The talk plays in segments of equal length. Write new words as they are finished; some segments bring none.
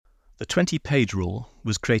The 20-page rule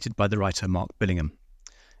was created by the writer Mark Billingham.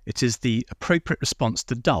 It is the appropriate response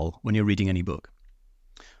to dull when you're reading any book.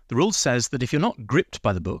 The rule says that if you're not gripped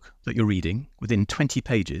by the book that you're reading within 20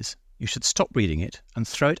 pages, you should stop reading it and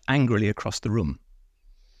throw it angrily across the room.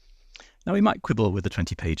 Now, we might quibble with the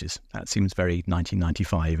 20 pages. That seems very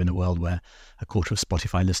 1995 in a world where a quarter of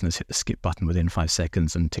Spotify listeners hit the skip button within 5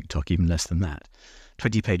 seconds and TikTok even less than that.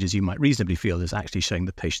 20 pages you might reasonably feel is actually showing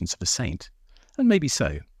the patience of a saint. And maybe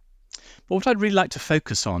so. But what I'd really like to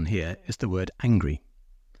focus on here is the word angry,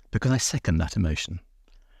 because I second that emotion.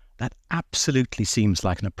 That absolutely seems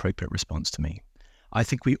like an appropriate response to me. I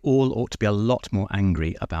think we all ought to be a lot more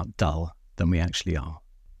angry about dull than we actually are.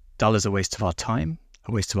 Dull is a waste of our time,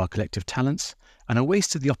 a waste of our collective talents, and a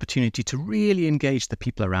waste of the opportunity to really engage the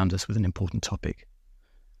people around us with an important topic.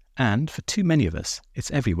 And for too many of us,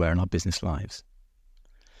 it's everywhere in our business lives.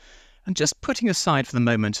 And just putting aside for the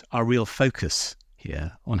moment our real focus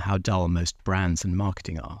here on how dull most brands and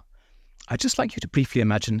marketing are, I'd just like you to briefly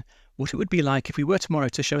imagine what it would be like if we were tomorrow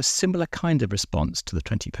to show a similar kind of response to the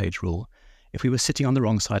 20-page rule if we were sitting on the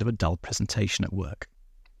wrong side of a dull presentation at work.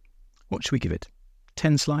 What should we give it?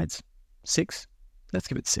 10 slides? 6? Let's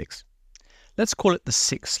give it 6. Let's call it the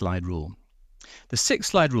 6-slide rule. The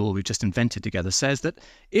 6-slide rule we've just invented together says that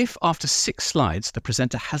if after 6 slides the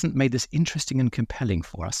presenter hasn't made this interesting and compelling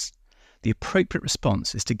for us, the appropriate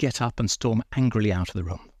response is to get up and storm angrily out of the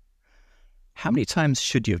room. How many times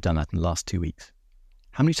should you have done that in the last 2 weeks?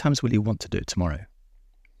 How many times will you want to do it tomorrow?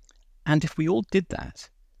 And if we all did that,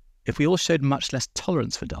 if we all showed much less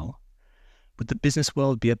tolerance for dull, would the business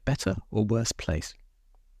world be a better or worse place?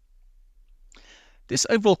 This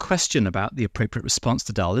overall question about the appropriate response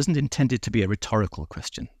to dull isn't intended to be a rhetorical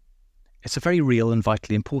question. It's a very real and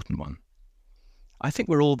vitally important one. I think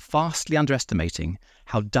we're all vastly underestimating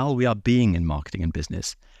how dull we are being in marketing and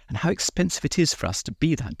business, and how expensive it is for us to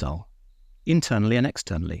be that dull, internally and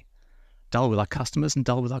externally. Dull with our customers and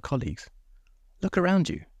dull with our colleagues. Look around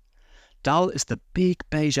you. Dull is the big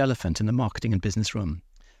beige elephant in the marketing and business room.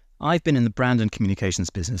 I've been in the brand and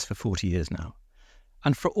communications business for 40 years now.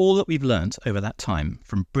 And for all that we've learnt over that time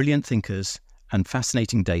from brilliant thinkers and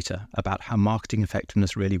fascinating data about how marketing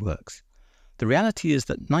effectiveness really works, the reality is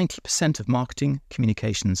that 90% of marketing,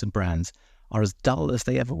 communications and brands are as dull as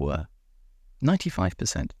they ever were.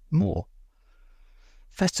 95% more.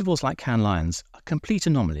 Festivals like Cannes Lions are complete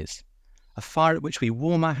anomalies, a fire at which we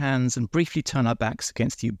warm our hands and briefly turn our backs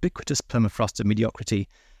against the ubiquitous permafrost of mediocrity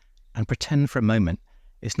and pretend for a moment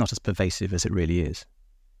it's not as pervasive as it really is.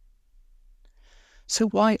 So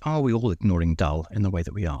why are we all ignoring dull in the way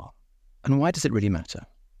that we are? And why does it really matter?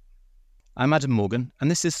 I'm Adam Morgan, and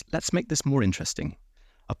this is Let's Make This More Interesting,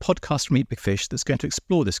 a podcast from Eat Big Fish that's going to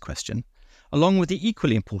explore this question, along with the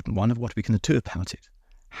equally important one of what we can do about it.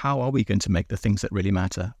 How are we going to make the things that really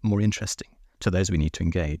matter more interesting to those we need to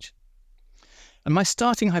engage? And my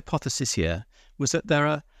starting hypothesis here was that there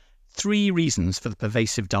are 3 reasons for the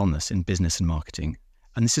pervasive dullness in business and marketing,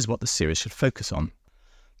 and this is what the series should focus on.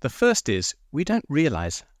 The first is we don't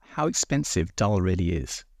realise how expensive dull really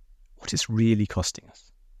is, what it's really costing us.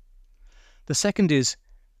 The second is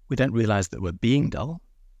we don't realise that we're being dull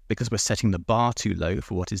because we're setting the bar too low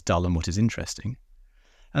for what is dull and what is interesting.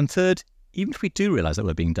 And third, even if we do realise that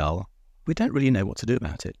we're being dull, we don't really know what to do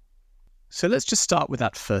about it. So let's just start with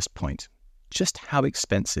that first point. Just how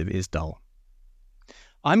expensive is dull?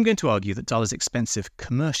 I'm going to argue that dull is expensive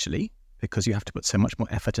commercially because you have to put so much more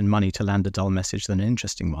effort and money to land a dull message than an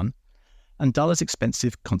interesting one. And dull is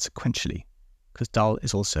expensive consequentially because dull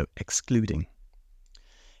is also excluding.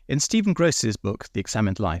 In Stephen Gross's book, The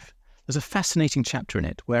Examined Life, there's a fascinating chapter in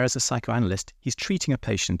it where, as a psychoanalyst, he's treating a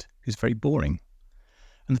patient who's very boring.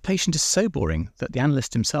 And the patient is so boring that the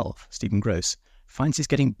analyst himself, Stephen Gross, finds he's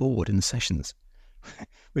getting bored in the sessions,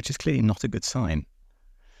 which is clearly not a good sign.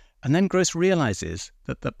 And then Gross realizes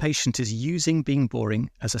that the patient is using being boring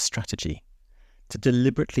as a strategy to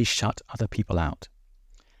deliberately shut other people out,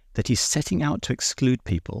 that he's setting out to exclude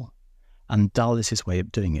people, and dull is his way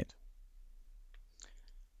of doing it.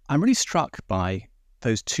 I'm really struck by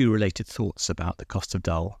those 2 related thoughts about the cost of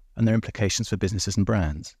dull and their implications for businesses and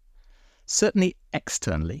brands. Certainly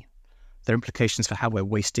externally, there are implications for how we're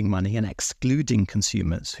wasting money and excluding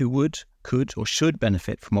consumers who would, could or should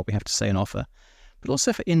benefit from what we have to say and offer, but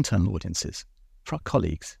also for internal audiences, for our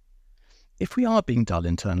colleagues. If we are being dull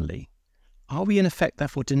internally, are we in effect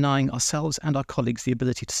therefore denying ourselves and our colleagues the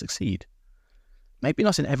ability to succeed? Maybe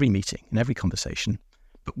not in every meeting, in every conversation,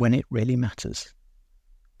 but when it really matters.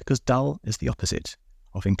 Because dull is the opposite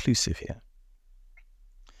of inclusive here.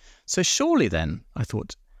 So surely then, I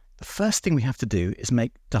thought, the first thing we have to do is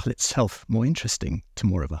make dull itself more interesting to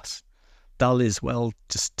more of us. dull is, well,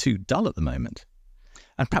 just too dull at the moment.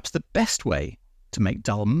 And perhaps the best way to make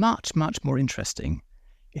dull much, much more interesting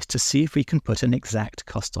is to see if we can put an exact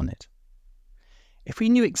cost on it. If we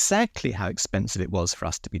knew exactly how expensive it was for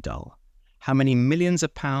us to be dull, how many millions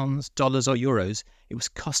of pounds, dollars or euros it was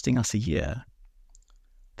costing us a year,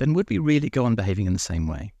 then would we really go on behaving in the same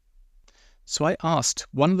way? So I asked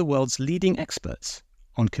one of the world's leading experts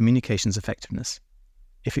on communications effectiveness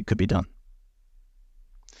if it could be done.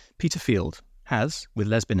 Peter Field has, with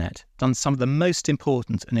Les Binet, done some of the most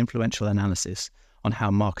important and influential analysis on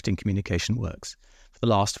how marketing communication works for the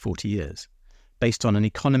last 40 years, based on an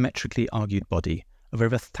econometrically argued body of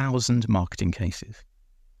over 1,000 marketing cases.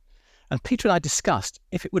 And Peter and I discussed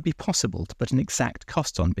if it would be possible to put an exact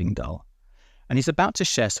cost on being dull, and he's about to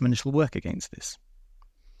share some initial work against this.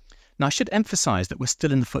 Now, I should emphasise that we're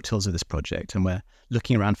still in the foothills of this project, and we're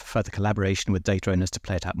looking around for further collaboration with data owners to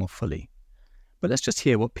play it out more fully. But let's just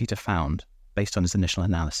hear what Peter found based on his initial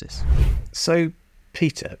analysis. So,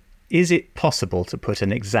 Peter, is it possible to put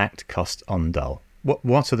an exact cost on dull?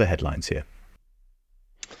 What are the headlines here?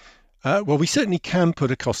 Well, we certainly can put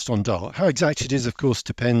a cost on dull. How exact it is, of course,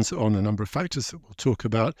 depends on a number of factors that we'll talk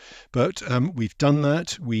about. But we've done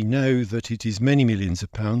that. We know that it is many millions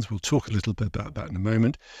of pounds. We'll talk a little bit about that in a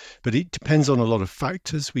moment. But it depends on a lot of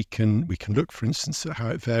factors. We can look, for instance, at how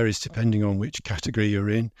it varies depending on which category you're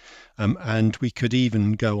in. And we could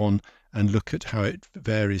even go on and look at how it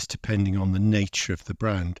varies depending on the nature of the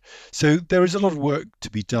brand. So there is a lot of work to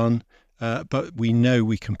be done. But we know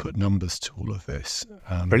we can put numbers to all of this.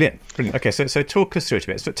 Brilliant. Okay, so talk us through it a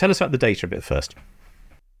bit. So tell us about the data a bit first.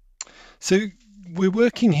 So we're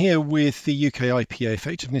working here with the UK IPA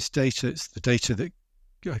effectiveness data. It's the data that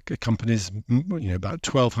accompanies about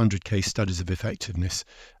 1,200 case studies of effectiveness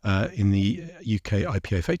in the UK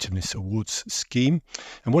IPA Effectiveness Awards scheme.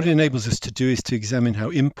 And what it enables us to do is to examine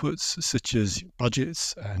how inputs such as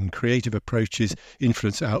budgets and creative approaches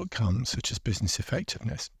influence outcomes such as business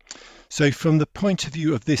effectiveness. So from the point of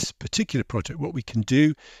view of this particular project, what we can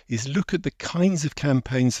do is look at the kinds of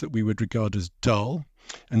campaigns that we would regard as dull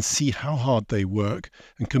and see how hard they work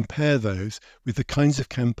and compare those with the kinds of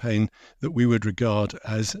campaign that we would regard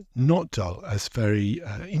as not dull, as very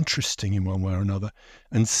interesting in one way or another,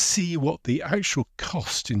 and see what the actual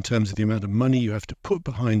cost in terms of the amount of money you have to put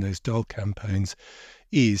behind those dull campaigns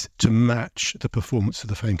is to match the performance of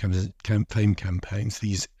the fame campaigns,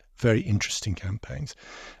 these very interesting campaigns.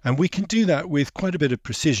 And we can do that with quite a bit of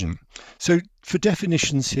precision. So for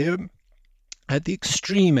definitions here, at the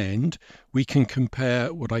extreme end, we can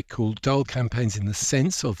compare what I call dull campaigns in the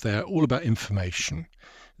sense of they're all about information.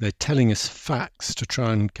 They're telling us facts to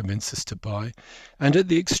try and convince us to buy. And at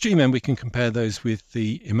the extreme end, we can compare those with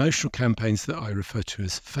the emotional campaigns that I refer to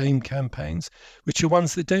as fame campaigns, which are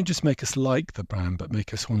ones that don't just make us like the brand, but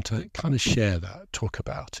make us want to kind of share that, talk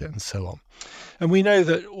about it, and so on. And we know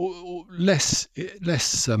that less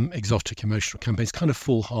exotic emotional campaigns kind of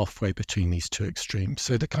fall halfway between these two extremes.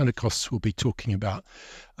 So the kind of costs we'll be talking about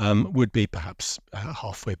would be perhaps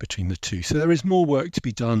halfway between the two. So there is more work to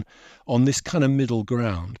be done on this kind of middle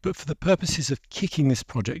ground. But for the purposes of kicking this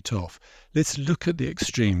project off, let's look at the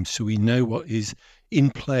extremes so we know what is in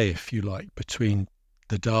play, if you like, between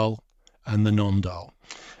the dull and the non-dull.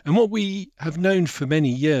 And what we have known for many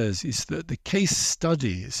years is that the case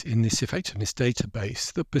studies in this effectiveness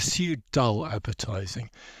database that pursued dull advertising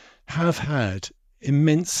have had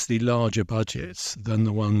immensely larger budgets than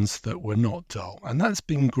the ones that were not dull. And that's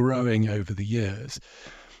been growing over the years.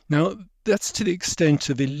 Now, that's to the extent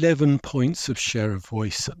of 11 points of share of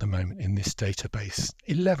voice at the moment in this database.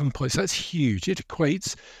 11 points, that's huge. It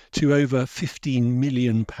equates to over £15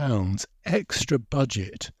 million extra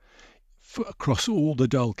budget across all the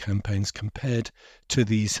dull campaigns compared to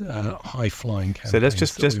these high-flying campaigns. So let's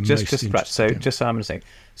just scratch. So just so I'm understanding.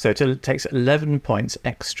 So it takes 11 points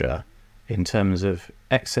extra in terms of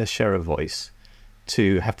excess share of voice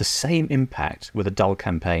to have the same impact with a dull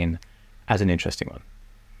campaign as an interesting one.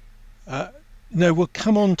 No, we'll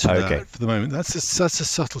come on to that for the moment. That's a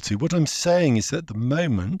subtlety. What I'm saying is that at the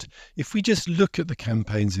moment, if we just look at the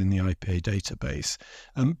campaigns in the IPA database,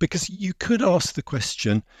 because you could ask the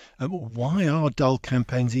question, why are dull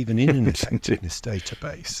campaigns even in an effectiveness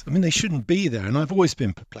database? I mean, they shouldn't be there, and I've always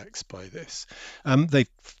been perplexed by this.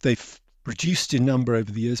 They've reduced in number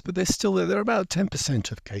over the years, but they're still there. They're about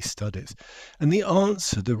 10% of case studies. And the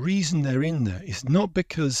answer, the reason they're in there is not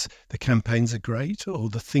because the campaigns are great or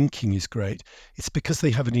the thinking is great. It's because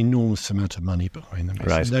they have an enormous amount of money behind them.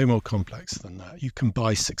 It's no more complex than that. You can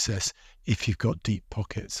buy success if you've got deep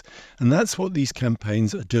pockets. And that's what these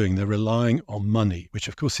campaigns are doing. They're relying on money, which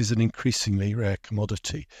of course is an increasingly rare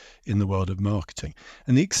commodity in the world of marketing.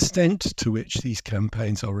 And the extent to which these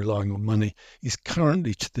campaigns are relying on money is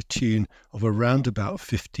currently to the tune of around about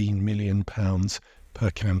 £15 million per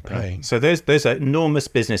campaign. Right. So those are enormous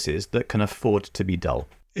businesses that can afford to be dull.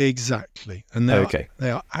 Exactly. And they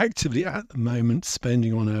are actively at the moment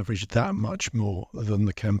spending on average that much more than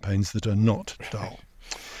the campaigns that are not dull.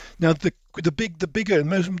 Now, the bigger,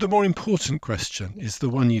 the more important question is the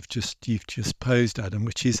one you've just posed, Adam,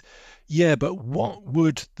 which is, but what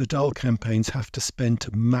would the dull campaigns have to spend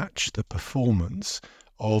to match the performance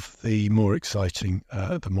of the more exciting,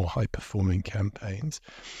 the more high-performing campaigns?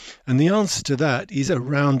 And the answer to that is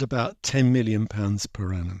around about £10 million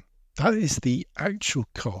per annum. That is the actual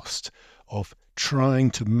cost of trying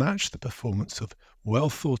to match the performance of well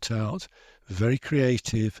thought out, very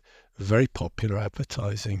creative, very popular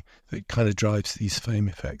advertising that kind of drives these fame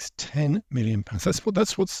effects. £10 million. That's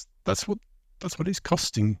what it's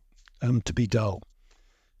costing to be dull.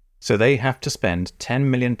 So they have to spend £10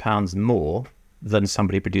 million more than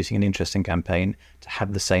somebody producing an interesting campaign to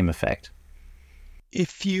have the same effect.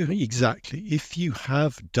 If you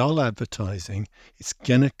have dull advertising, it's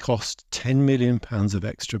going to cost £10 million of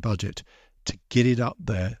extra budget to get it up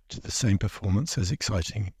there to the same performance as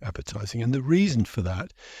exciting advertising. And the reason for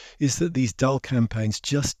that is that these dull campaigns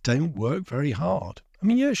just don't work very hard. I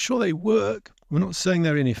mean, yeah, sure, they work. We're not saying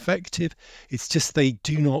they're ineffective. It's just they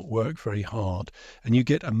do not work very hard. And you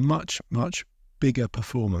get a much, much bigger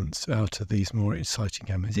performance out of these more exciting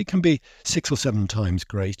campaigns. It can be 6 or 7 times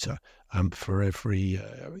greater for every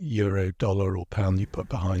euro, dollar or pound you put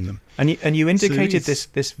behind them. And you indicated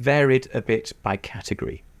this varied a bit by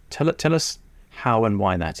category. Tell us how and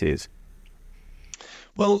why that is.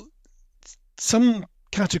 Well, some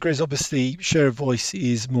categories, obviously, share of voice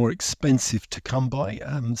is more expensive to come by.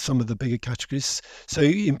 Some of the bigger categories. So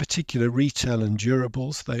in particular, retail and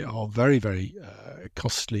durables, they are very, very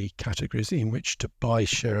costly categories in which to buy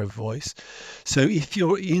share of voice. So if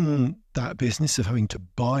you're in that business of having to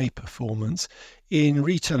buy performance, in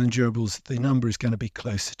retail and durables, the number is going to be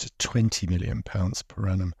closer to £20 million per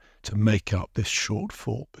annum to make up this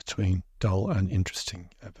shortfall between dull and interesting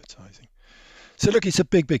advertising. So look, it's a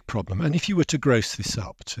big, big problem. And if you were to gross this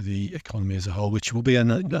up to the economy as a whole, which will be a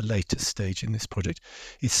later stage in this project,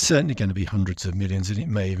 it's certainly going to be hundreds of millions, and it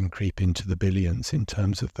may even creep into the billions in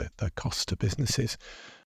terms of the cost to businesses.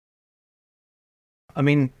 I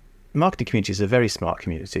mean, the marketing community is a very smart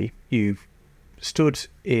community. You've stood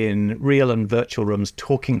in real and virtual rooms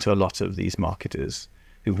talking to a lot of these marketers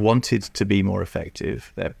who've wanted to be more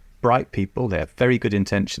effective. They're bright people, they have very good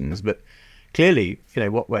intentions, but clearly,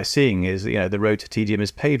 what we're seeing is, the road to tedium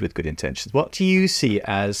is paved with good intentions. What do you see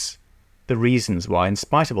as the reasons why, in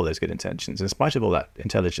spite of all those good intentions, in spite of all that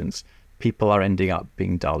intelligence, people are ending up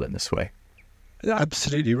being dull in this way?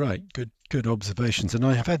 Absolutely right. Good observations. And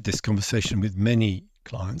I have had this conversation with many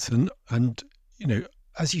clients, and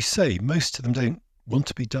as you say, most of them don't want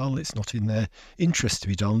to be dull. It's not in their interest to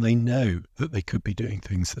be dull. And they know that they could be doing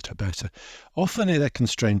things that are better. Often they're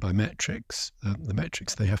constrained by metrics, the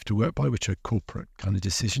metrics they have to work by, which are corporate kind of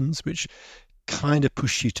decisions, which kind of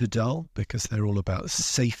push you to dull because they're all about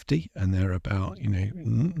safety and they're about,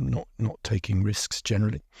 not taking risks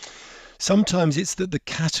generally. Sometimes it's that the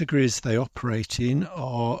categories they operate in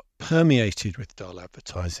are permeated with dull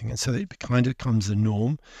advertising, and so it kind of becomes the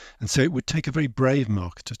norm. And so it would take a very brave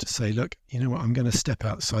marketer to say, look, you know what, I'm going to step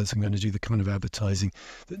outside, so I'm going to do the kind of advertising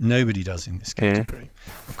that nobody does in this category.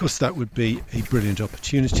 Of course, that would be a brilliant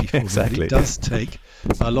opportunity for them. But it does take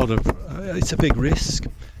a lot of, it's a big risk.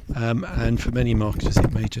 And for many marketers,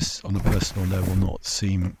 it may just, on a personal level, not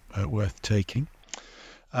seem worth taking.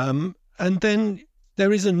 And then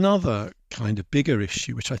there is another kind of bigger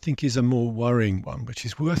issue, which I think is a more worrying one, which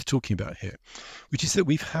is worth talking about here, which is that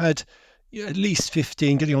we've had at least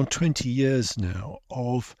 15, getting on 20 years now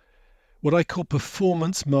of what I call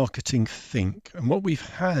performance marketing think. And what we've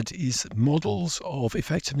had is models of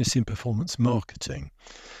effectiveness in performance marketing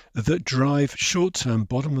that drive short-term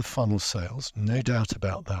bottom-of-funnel sales, no doubt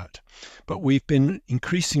about that. But we've been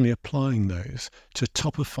increasingly applying those to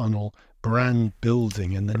top-of-funnel brand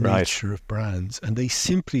building and the nature of brands, and they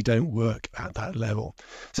simply don't work at that level.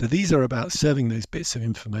 So these are about serving those bits of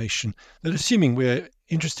information that, assuming we're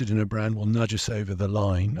interested in a brand, will nudge us over the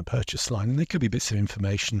line, a purchase line. And they could be bits of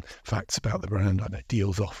information, facts about the brand, I know,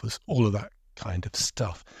 deals, offers, all of that kind of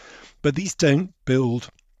stuff. But these don't build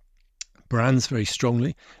brands very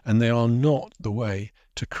strongly, and they are not the way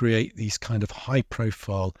to create these kind of high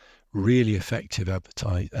profile, really effective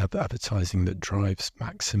advertising that drives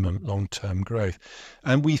maximum long-term growth.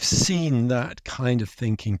 And we've seen that kind of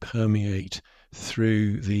thinking permeate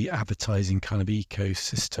through the advertising kind of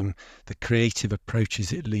ecosystem, the creative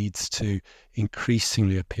approaches it leads to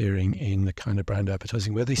increasingly appearing in the kind of brand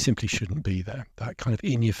advertising where they simply shouldn't be there. That kind of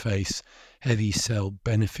in-your-face, heavy sell,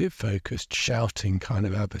 benefit-focused, shouting kind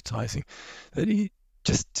of advertising, that it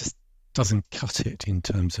just doesn't cut it in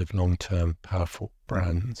terms of long-term powerful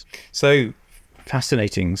brands. So,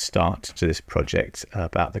 fascinating start to this project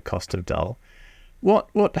about the cost of dull.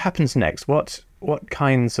 What happens next? What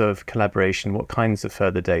kinds of collaboration, what kinds of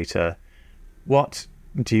further data, what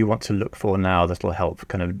do you want to look for now that will help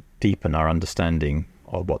kind of deepen our understanding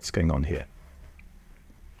of what's going on here?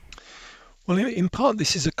 Well, in part,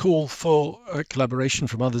 this is a call for collaboration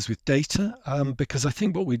from others with data, because I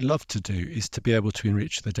think what we'd love to do is to be able to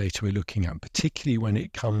enrich the data we're looking at, particularly when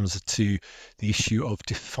it comes to the issue of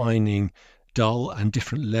defining dull and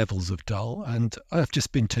different levels of dull. And I've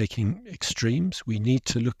just been taking extremes. We need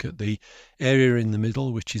to look at the area in the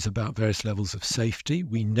middle, which is about various levels of safety.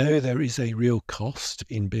 We know there is a real cost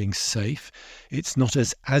in being safe. It's not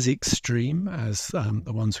as extreme as the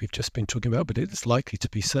ones we've just been talking about, but it's likely to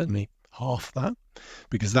be certainly half that,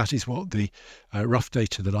 because that is what the rough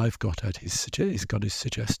data that I've got is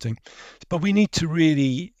suggesting. But we need to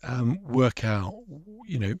really work out,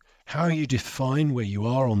 how you define where you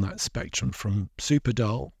are on that spectrum from super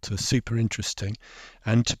dull to super interesting,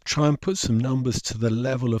 and to try and put some numbers to the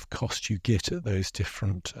level of cost you get at those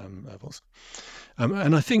different levels.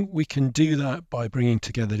 And I think we can do that by bringing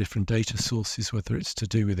together different data sources, whether it's to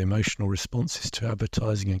do with emotional responses to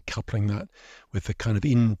advertising and coupling that with the kind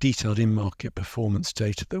of detailed in-market performance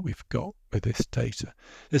data that we've got with this data.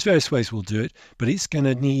 There's various ways we'll do it, but it's going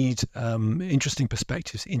to need interesting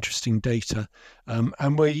perspectives, interesting data,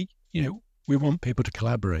 and we want people to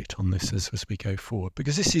collaborate on this as we go forward,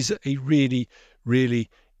 because this is a really, really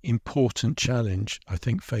important challenge, I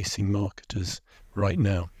think, facing marketers right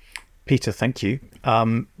now. Peter, thank you.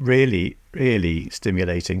 Really, really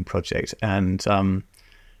stimulating project. And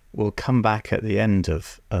we'll come back at the end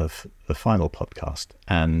of the final podcast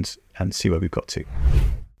and see where we've got to.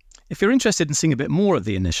 If you're interested in seeing a bit more of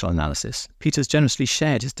the initial analysis, Peter's generously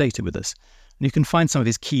shared his data with us. And you can find some of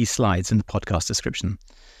his key slides in the podcast description.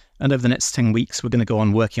 And over the next 10 weeks, we're going to go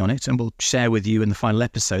on working on it, and we'll share with you in the final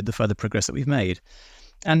episode the further progress that we've made.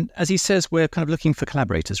 And as he says, we're kind of looking for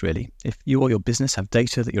collaborators, really. If you or your business have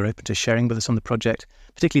data that you're open to sharing with us on the project,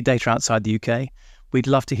 particularly data outside the UK, we'd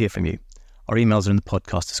love to hear from you. Our emails are in the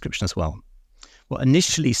podcast description as well. What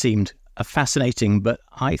initially seemed a fascinating, but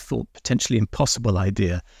I thought potentially impossible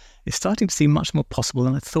idea is starting to seem much more possible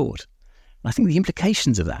than I thought. And I think the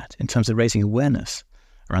implications of that in terms of raising awareness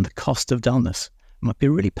around the cost of dullness might be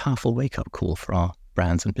a really powerful wake-up call for our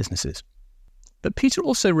brands and businesses. But Peter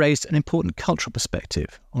also raised an important cultural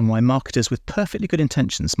perspective on why marketers with perfectly good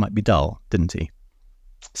intentions might be dull, didn't he?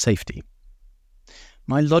 Safety.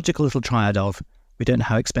 My logical little triad of we don't know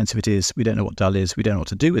how expensive it is, we don't know what dull is, we don't know what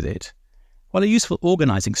to do with it, while a useful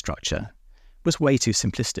organising structure, was way too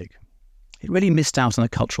simplistic. It really missed out on the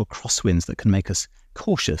cultural crosswinds that can make us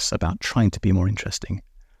cautious about trying to be more interesting.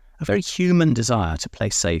 A very human desire to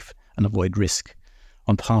play safe and avoid risk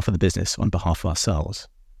on behalf of the business, on behalf of ourselves.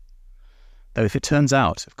 Though if it turns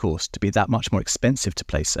out, of course, to be that much more expensive to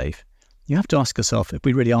play safe, you have to ask yourself if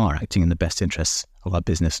we really are acting in the best interests of our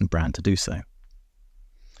business and brand to do so.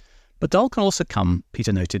 But dull can also come,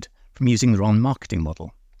 Peter noted, from using the wrong marketing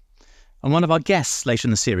model. And one of our guests later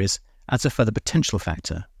in the series adds a further potential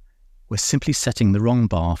factor. We're simply setting the wrong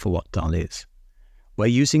bar for what dull is. We're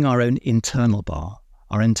using our own internal bar,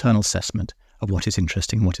 our internal assessment of what is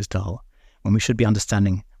interesting and what is dull, when we should be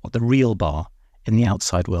understanding what the real bar in the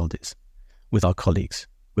outside world is, with our colleagues,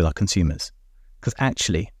 with our consumers, because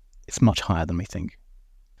actually it's much higher than we think.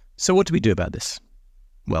 So what do we do about this?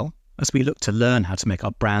 Well, as we look to learn how to make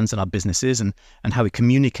our brands and our businesses and how we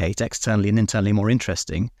communicate externally and internally more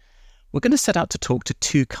interesting, we're going to set out to talk to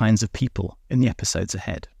two kinds of people in the episodes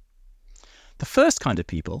ahead. The first kind of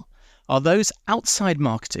people are those outside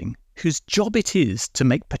marketing whose job it is to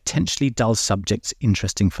make potentially dull subjects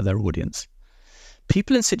interesting for their audience.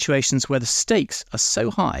 People in situations where the stakes are so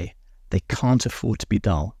high they can't afford to be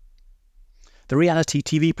dull. The reality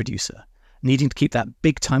TV producer needing to keep that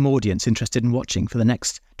big-time audience interested in watching for the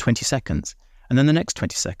next 20 seconds, and then the next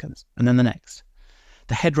 20 seconds, and then the next.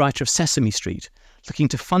 The head writer of Sesame Street looking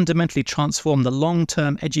to fundamentally transform the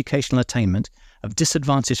long-term educational attainment of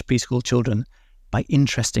disadvantaged preschool children by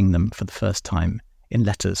interesting them for the first time in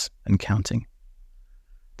letters and counting.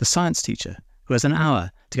 The science teacher who has an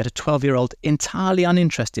hour to get a 12-year-old entirely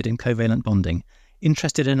uninterested in covalent bonding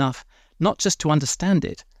interested enough not just to understand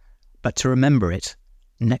it, but to remember it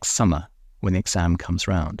next summer when the exam comes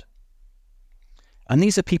round. And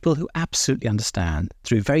these are people who absolutely understand,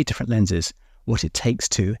 through very different lenses, what it takes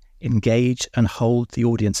to engage and hold the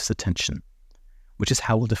audience's attention, which is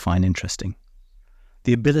how we'll define interesting.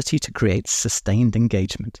 The ability to create sustained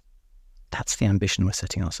engagement. That's the ambition we're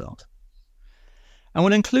setting ourselves. And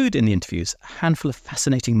we'll include in the interviews a handful of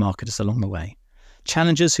fascinating marketers along the way,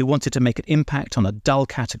 challengers who wanted to make an impact on a dull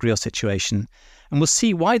category or situation, and we'll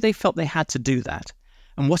see why they felt they had to do that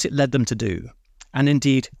and what it led them to do, and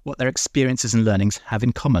indeed what their experiences and learnings have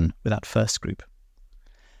in common with that first group.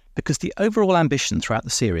 Because the overall ambition throughout the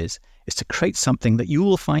series is to create something that you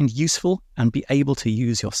will find useful and be able to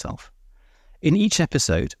use yourself. In each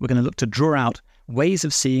episode, we're going to look to draw out ways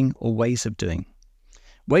of seeing or ways of doing.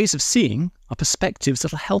 Ways of seeing are perspectives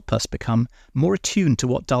that will help us become more attuned to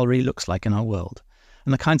what dull really looks like in our world,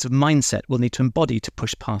 and the kinds of mindset we'll need to embody to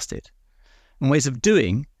push past it. And ways of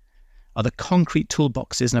doing are the concrete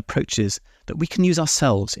toolboxes and approaches that we can use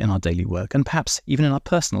ourselves in our daily work and perhaps even in our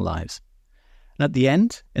personal lives. And at the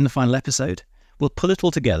end, in the final episode, we'll pull it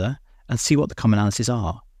all together and see what the commonalities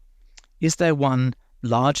are. Is there one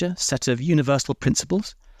larger set of universal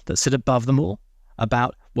principles that sit above them all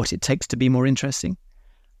about what it takes to be more interesting?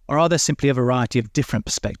 Or are there simply a variety of different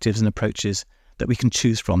perspectives and approaches that we can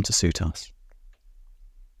choose from to suit us?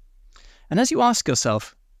 And as you ask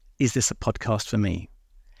yourself, is this a podcast for me?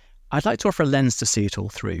 I'd like to offer a lens to see it all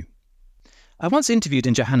through. I once interviewed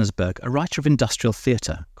in Johannesburg a writer of industrial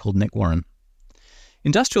theatre called Nick Warren.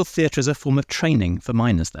 Industrial theatre is a form of training for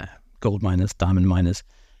miners there, gold miners, diamond miners,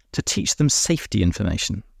 to teach them safety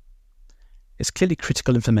information. It's clearly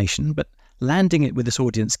critical information, but landing it with this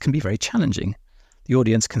audience can be very challenging. The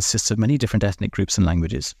audience consists of many different ethnic groups and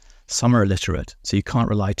languages. Some are illiterate, so you can't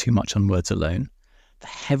rely too much on words alone. They're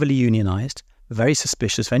heavily unionised, very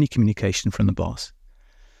suspicious of any communication from the boss.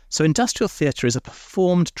 So industrial theatre is a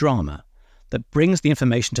performed drama that brings the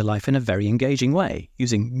information to life in a very engaging way,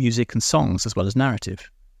 using music and songs as well as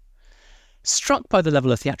narrative. Struck by the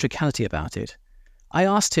level of theatricality about it, I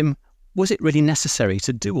asked him, was it really necessary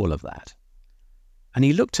to do all of that? And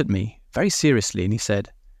he looked at me very seriously and he said,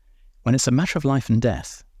 when it's a matter of life and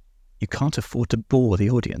death, you can't afford to bore the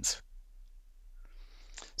audience.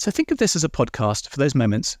 So think of this as a podcast for those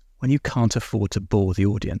moments when you can't afford to bore the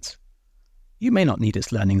audience. You may not need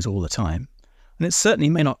its learnings all the time, and it certainly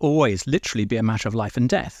may not always literally be a matter of life and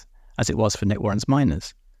death, as it was for Nick Warren's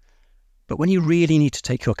miners. But when you really need to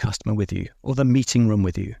take your customer with you, or the meeting room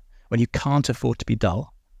with you, when you can't afford to be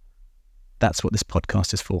dull, that's what this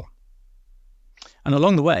podcast is for. And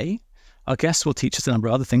along the way, our guests will teach us a number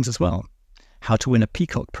of other things as well. How to win a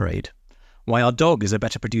peacock parade, why our dog is a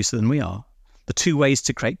better producer than we are, the 2 ways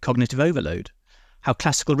to create cognitive overload, how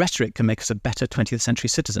classical rhetoric can make us a better 20th century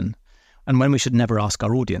citizen, and when we should never ask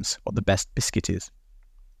our audience what the best biscuit is.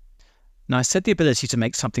 Now, I said the ability to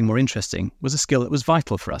make something more interesting was a skill that was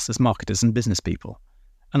vital for us as marketers and business people,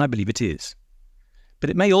 and I believe it is.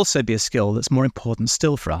 But it may also be a skill that's more important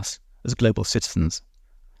still for us as global citizens.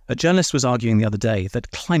 A journalist was arguing the other day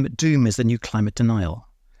that climate doom is the new climate denial.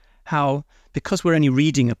 How, because we're only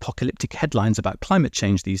reading apocalyptic headlines about climate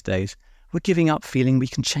change these days, we're giving up feeling we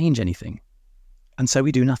can change anything. And so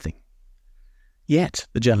we do nothing. Yet,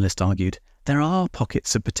 the journalist argued, there are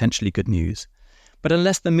pockets of potentially good news, but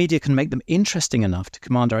unless the media can make them interesting enough to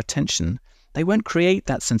command our attention, they won't create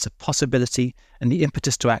that sense of possibility and the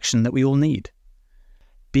impetus to action that we all need.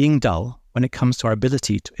 Being dull when it comes to our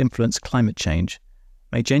ability to influence climate change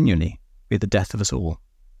may genuinely be the death of us all.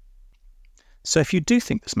 So if you do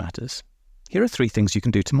think this matters, here are 3 things you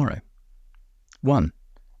can do tomorrow. 1.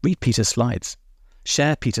 Read Peter's slides.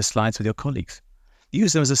 Share Peter's slides with your colleagues.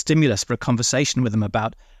 Use them as a stimulus for a conversation with them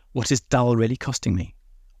about what is dull really costing me?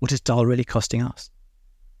 What is dull really costing us?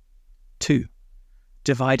 2.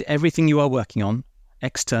 Divide everything you are working on,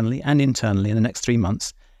 externally and internally in the next 3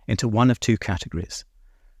 months, into one of 2 categories.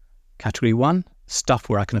 Category 1, stuff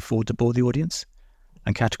where I can afford to bore the audience,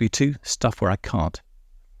 and category 2, stuff where I can't.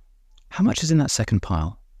 How much is in that second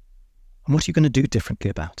pile? And what are you going to do differently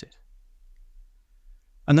about it?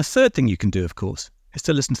 And the third thing you can do, of course, is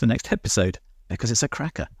to listen to the next episode, because it's a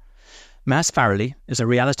cracker. Maz Farrelly is a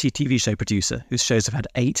reality TV show producer whose shows have had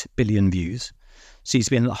 8 billion views. She's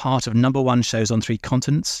been at the heart of #1 shows on 3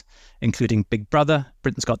 continents, including Big Brother,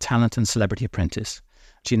 Britain's Got Talent and Celebrity Apprentice.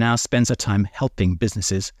 She now spends her time helping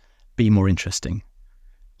businesses be more interesting.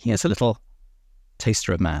 Here's a little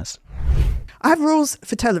taster of Maz. I have rules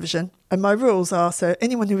for television, and my rules are, so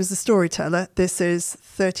anyone who is a storyteller, this is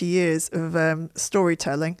 30 years of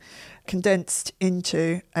storytelling condensed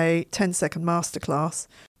into a 10-second masterclass.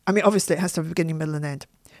 I mean, obviously it has to have a beginning, middle and end.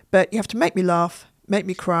 But you have to make me laugh, make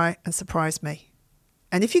me cry and surprise me.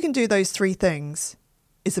 And if you can do those 3 things,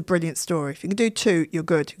 it's a brilliant story. If you can do 2, you're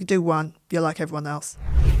good. If you can do 1, you're like everyone else.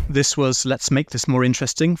 This was Let's Make This More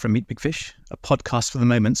Interesting from Meet Big Fish, a podcast for the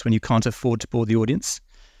moments when you can't afford to bore the audience.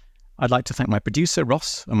 I'd like to thank my producer,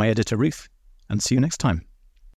 Ross, and my editor, Ruth, and see you next time.